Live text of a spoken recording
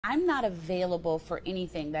I'm not available for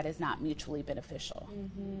anything that is not mutually beneficial.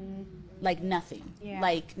 Like nothing.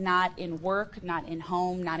 Like not in work, not in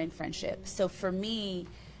home, not in friendship. So for me,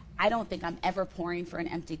 I don't think I'm ever pouring for an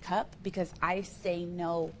empty cup, because I say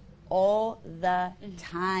no all the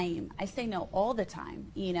time. I say no all the time,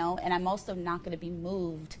 you know, and I'm also not going to be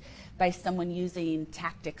moved by someone using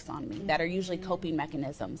tactics on me that are usually coping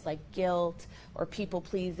mechanisms like guilt or people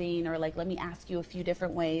pleasing, or like, let me ask you a few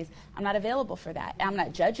different ways. I'm not available for that. I'm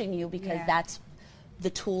not judging you, because that's the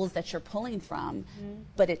tools that you're pulling from,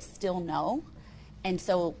 but it's still no. And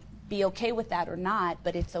so be okay with that or not,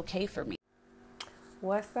 but it's okay for me.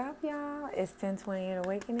 What's up, y'all? It's 1028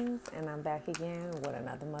 Awakenings, and I'm back again with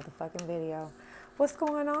another motherfucking video. What's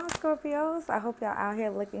going on, Scorpios? I hope y'all out here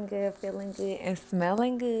looking good, feeling good, and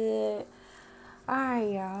smelling good. All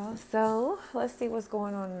right, y'all. So let's see what's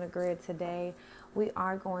going on in the grid today. We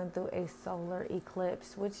are going through a solar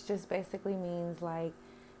eclipse, which just basically means like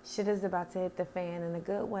shit is about to hit the fan in a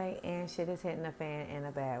good way, and shit is hitting the fan in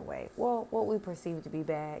a bad way. Well, what we perceive to be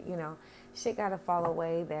bad, you know, shit got to fall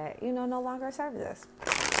away that, you know, no longer serves us.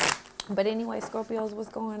 But anyway, Scorpios, what's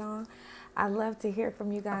going on? I love to hear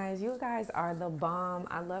from you guys. You guys are the bomb.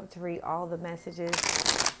 I love to read all the messages.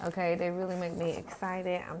 Okay, they really make me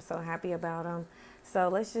excited. I'm so happy about them. So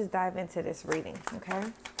let's just dive into this reading, okay?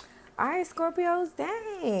 All right, Scorpios,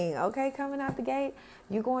 dang. Okay, coming out the gate,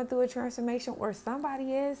 you're going through a transformation, or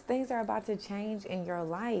somebody is. Things are about to change in your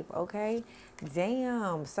life, okay?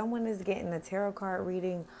 Damn, someone is getting a tarot card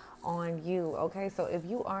reading on you, okay? So if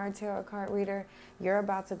you are a tarot card reader, you're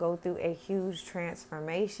about to go through a huge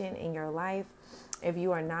transformation in your life. If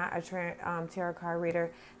you are not a tarot card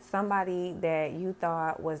reader, somebody that you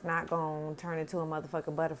thought was not going to turn into a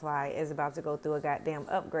motherfucking butterfly is about to go through a goddamn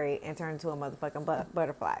upgrade and turn into a motherfucking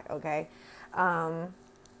butterfly, okay?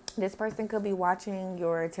 This person could be watching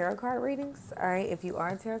your tarot card readings, all right, if you are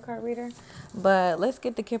a tarot card reader. But let's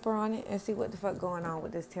get the kipper on it and see what the fuck going on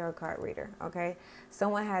with this tarot card reader, okay?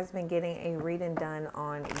 Someone has been getting a reading done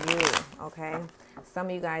on you, okay? Some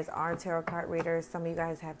of you guys are tarot card readers. Some of you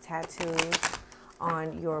guys have tattoos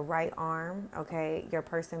on your right arm, okay? Your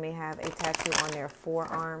person may have a tattoo on their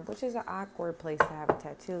forearm, which is an awkward place to have a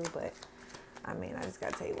tattoo, but I mean, I just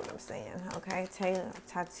gotta tell you what I'm saying, okay?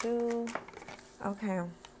 Tattoo, okay.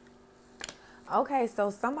 Okay, so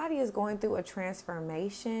somebody is going through a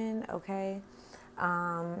transformation, okay?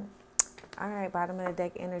 All right, bottom of the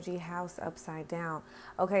deck energy, house upside down.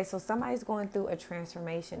 Okay, so somebody's going through a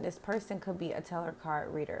transformation. This person could be a tarot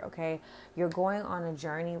card reader, okay? You're going on a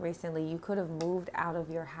journey recently. You could have moved out of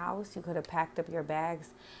your house. You could have packed up your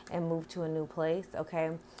bags and moved to a new place,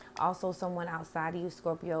 okay? Also, someone outside of you,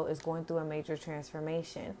 Scorpio, is going through a major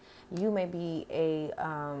transformation. You may be a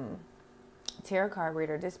tarot card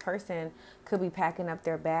reader. This person could be packing up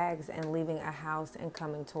their bags and leaving a house and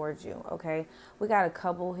coming towards you, okay? We got a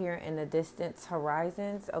couple here in the distance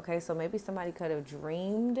horizons, okay? So maybe somebody could have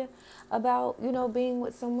dreamed about, you know, being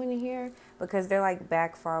with someone here, because they're like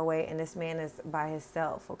back far away and this man is by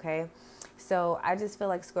himself, okay? So I just feel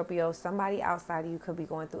like, Scorpio, somebody outside of you could be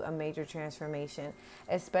going through a major transformation,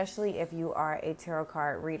 especially if you are a tarot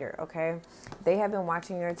card reader, okay? They have been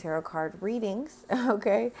watching your tarot card readings,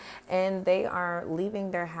 okay? And they are leaving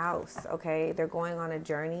their house, okay? They're going on a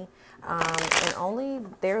journey, and only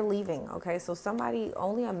they're leaving, okay? So somebody,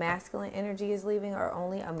 only a masculine energy is leaving, or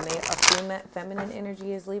only a feminine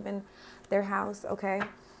energy is leaving their house, okay?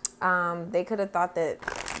 They could have thought that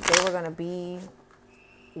they were going to be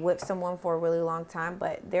with someone for a really long time,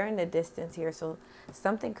 but they're in the distance here, so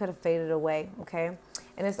something could have faded away, okay?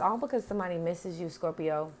 And it's all because somebody misses you,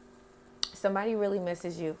 Scorpio. Somebody really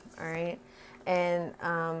misses you, all right? And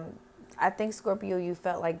I think, Scorpio, you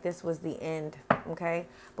felt like this was the end, okay?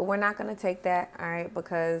 But we're not going to take that, all right,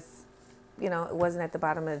 because, you know, it wasn't at the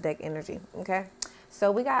bottom of the deck energy, okay? So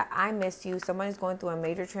we got, I miss you. Somebody's going through a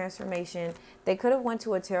major transformation. They could have went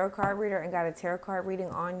to a tarot card reader and got a tarot card reading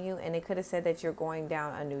on you, and they could have said that you're going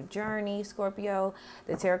down a new journey, Scorpio.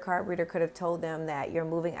 The tarot card reader could have told them that you're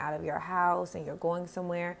moving out of your house and you're going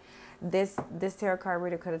somewhere. This tarot card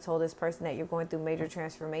reader could have told this person that you're going through major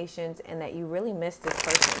transformations and that you really miss this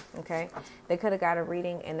person, okay? They could have got a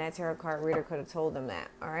reading, and that tarot card reader could have told them that,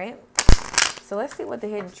 all right? So let's see what the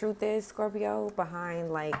hidden truth is, Scorpio,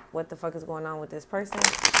 behind like what the fuck is going on with this person.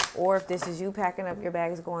 Or if this is you packing up your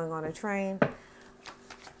bags going on a train.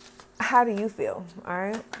 How do you feel? All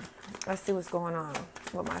right. Let's see what's going on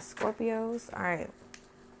with my Scorpios. All right.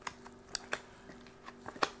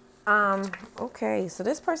 Okay, so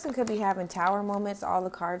this person could be having tower moments. All the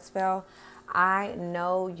cards fell. I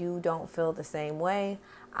know you don't feel the same way.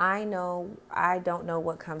 I know I don't know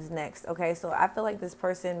what comes next. Okay, so I feel like this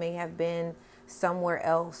person may have been somewhere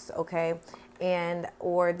else, okay? And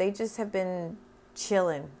or they just have been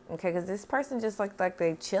chilling, okay? Because this person just like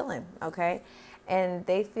they chilling, okay? And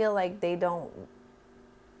they feel like they don't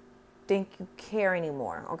think you care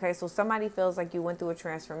anymore, okay? So somebody feels like you went through a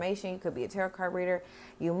transformation. You could be a tarot card reader.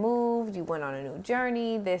 You moved, you went on a new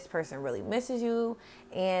journey. This person really misses you,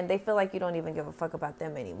 and they feel like you don't even give a fuck about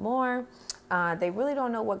them anymore. They really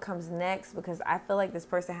don't know what comes next, because I feel like this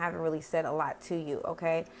person haven't really said a lot to you,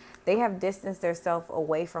 okay? They have distanced themselves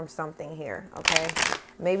away from something here, okay?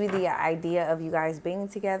 Maybe the idea of you guys being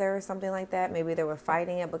together or something like that. Maybe they were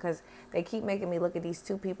fighting it, because they keep making me look at these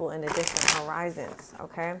two people in the distant horizons,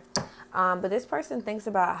 okay? But this person thinks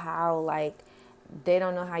about how, like, they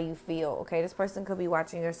don't know how you feel, okay? This person could be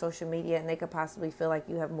watching your social media, and they could possibly feel like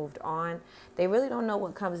you have moved on. They really don't know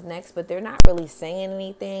what comes next, but they're not really saying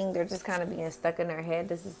anything. They're just kind of being stuck in their head.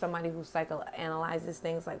 This is somebody who psychoanalyzes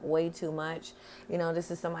things like way too much. You know,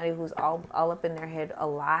 this is somebody who's all up in their head a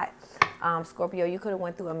lot. Scorpio, you could have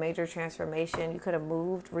went through a major transformation. You could have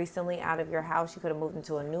moved recently out of your house. You could have moved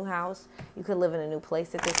into a new house. You could live in a new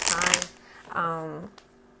place at this time.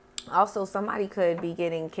 Also, somebody could be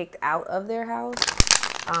getting kicked out of their house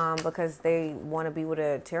because they want to be with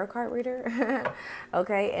a tarot card reader,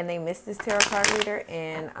 okay? And they miss this tarot card reader,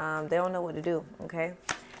 and they don't know what to do, okay?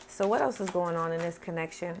 So what else is going on in this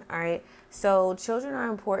connection, all right? So children are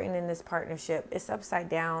important in this partnership. It's upside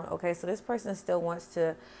down, okay? So this person still wants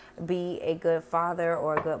to be a good father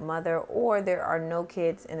or a good mother, or there are no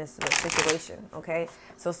kids in this situation, okay?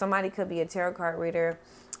 So somebody could be a tarot card reader,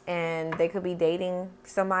 and they could be dating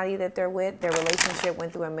somebody that they're with. Their relationship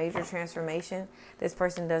went through a major transformation. This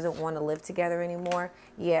person doesn't want to live together anymore.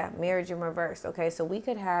 Yeah, marriage in reverse. Okay, so we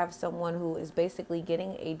could have someone who is basically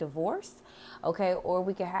getting a divorce. Okay, or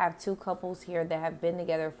we could have two couples here that have been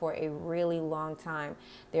together for a really long time.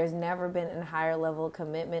 There's never been a higher level of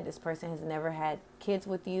commitment. This person has never had kids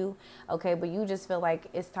with you. Okay, but you just feel like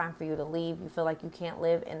it's time for you to leave. You feel like you can't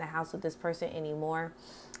live in the house with this person anymore.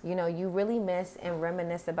 You know, you really miss and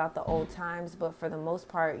reminisce about the old times, but for the most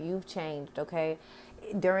part, you've changed, okay?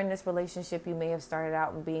 During this relationship, you may have started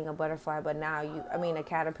out being a butterfly, but now a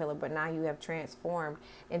caterpillar, but now you have transformed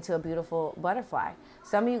into a beautiful butterfly.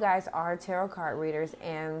 Some of you guys are tarot card readers,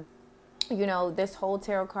 and you know, this whole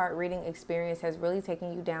tarot card reading experience has really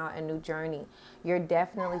taken you down a new journey. You're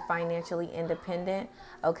definitely financially independent,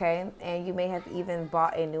 okay? And you may have even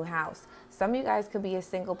bought a new house. Some of you guys could be a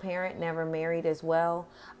single parent, never married as well.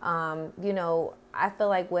 You know, I feel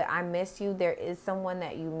like when I miss you, there is someone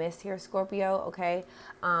that you miss here, Scorpio, okay?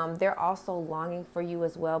 They're also longing for you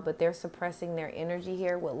as well, but they're suppressing their energy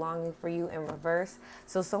here with longing for you in reverse.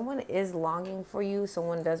 So someone is longing for you.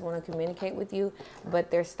 Someone does want to communicate with you, but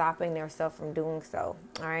they're stopping themselves from doing so,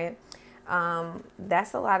 all right?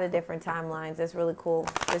 That's a lot of different timelines. That's really cool.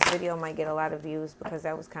 This video might get a lot of views because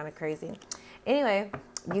that was kind of crazy. Anyway,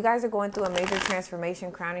 you guys are going through a major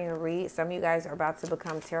transformation, crowning your read. Some of you guys are about to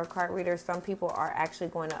become tarot card readers. Some people are actually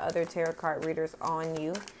going to other tarot card readers on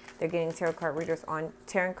you. They're getting tarot card readings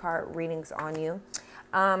on you.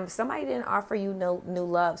 Somebody didn't offer you new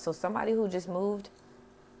love. So somebody who just moved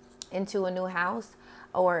into a new house,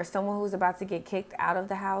 or someone who's about to get kicked out of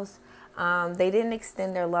the house, they didn't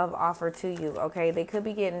extend their love offer to you, okay? They could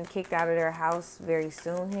be getting kicked out of their house very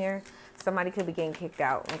soon here. Somebody could be getting kicked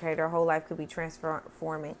out, okay? Their whole life could be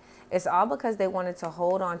transforming. It's all because they wanted to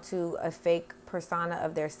hold on to a fake persona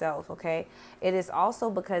of their self, okay? It is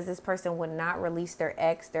also because this person would not release their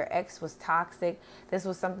ex. Their ex was toxic. This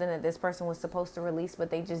was something that this person was supposed to release,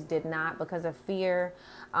 but they just did not because of fear,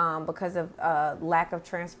 because of lack of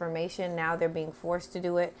transformation. Now they're being forced to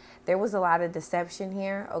do it. There was a lot of deception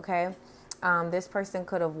here, okay? This person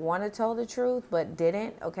could have wanted to tell the truth, but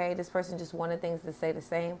didn't, okay? This person just wanted things to stay the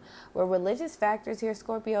same. With religious factors here,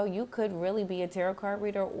 Scorpio, you could really be a tarot card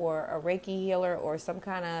reader or a Reiki healer or some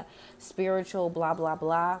kind of spiritual blah, blah,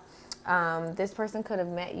 blah. This person could have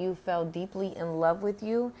met you, fell deeply in love with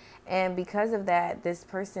you, and because of that, this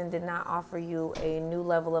person did not offer you a new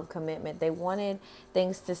level of commitment. They wanted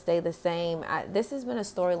things to stay the same. This has been a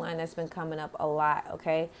storyline that's been coming up a lot,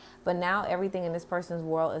 okay? But now everything in this person's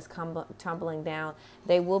world is tumbling down.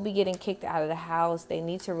 They will be getting kicked out of the house. They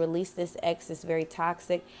need to release this ex. It's very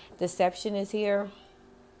toxic. Deception is here.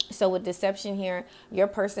 So with deception here, your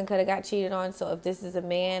person could have got cheated on. So if this is a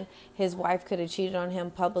man, his wife could have cheated on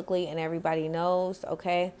him publicly and everybody knows,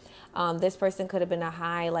 okay? This person could have been a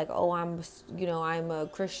high, like, oh, I'm a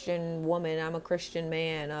Christian woman, I'm a Christian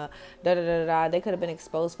man, da-da-da-da. They could have been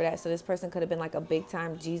exposed for that. So this person could have been like a big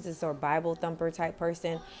time Jesus or Bible thumper type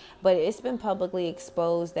person. But it's been publicly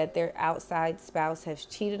exposed that their outside spouse has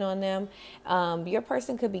cheated on them. Your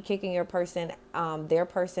person could be kicking their person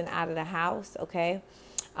out of the house, okay?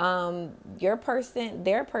 Their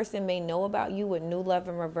person may know about you with new love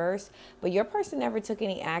in reverse, but your person never took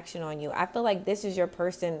any action on you. I feel like this is your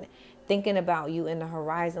person thinking about you in the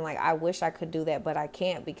horizon. Like, I wish I could do that, but I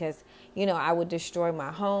can't because, I would destroy my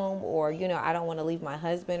home, or, I don't want to leave my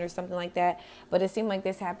husband or something like that. But it seemed like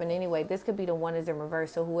this happened anyway. This could be the one is in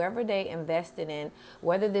reverse. So whoever they invested in,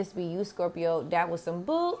 whether this be you, Scorpio, that was some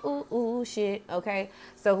boo shit. Okay.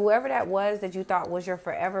 So whoever that was that you thought was your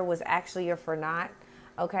forever was actually your for not.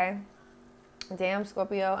 Okay. Damn,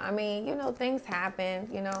 Scorpio. I mean, things happen,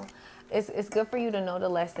 it's good for you to know the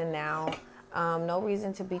lesson now. No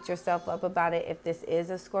reason to beat yourself up about it if this is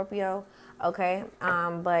a Scorpio. Okay.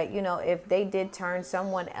 But if they did turn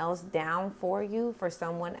someone else down for you, for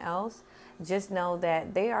someone else, just know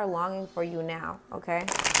that they are longing for you now. Okay.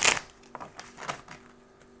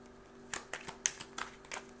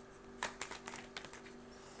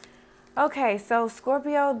 Okay, so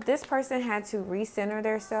Scorpio, this person had to recenter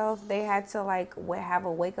themselves. They had to have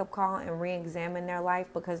a wake-up call and re-examine their life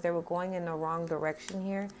because they were going in the wrong direction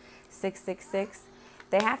here. 666.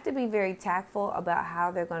 They have to be very tactful about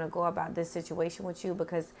how they're going to go about this situation with you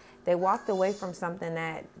because they walked away from something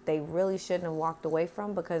that they really shouldn't have walked away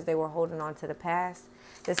from because they were holding on to the past.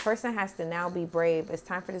 This person has to now be brave. It's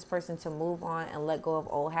time for this person to move on and let go of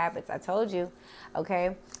old habits. I told you.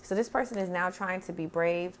 Okay, so this person is now trying to be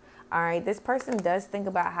brave. All right, this person does think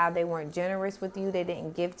about how they weren't generous with you. They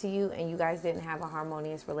didn't give to you and you guys didn't have a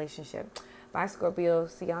harmonious relationship. Bye, Scorpio.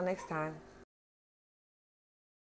 See y'all next time.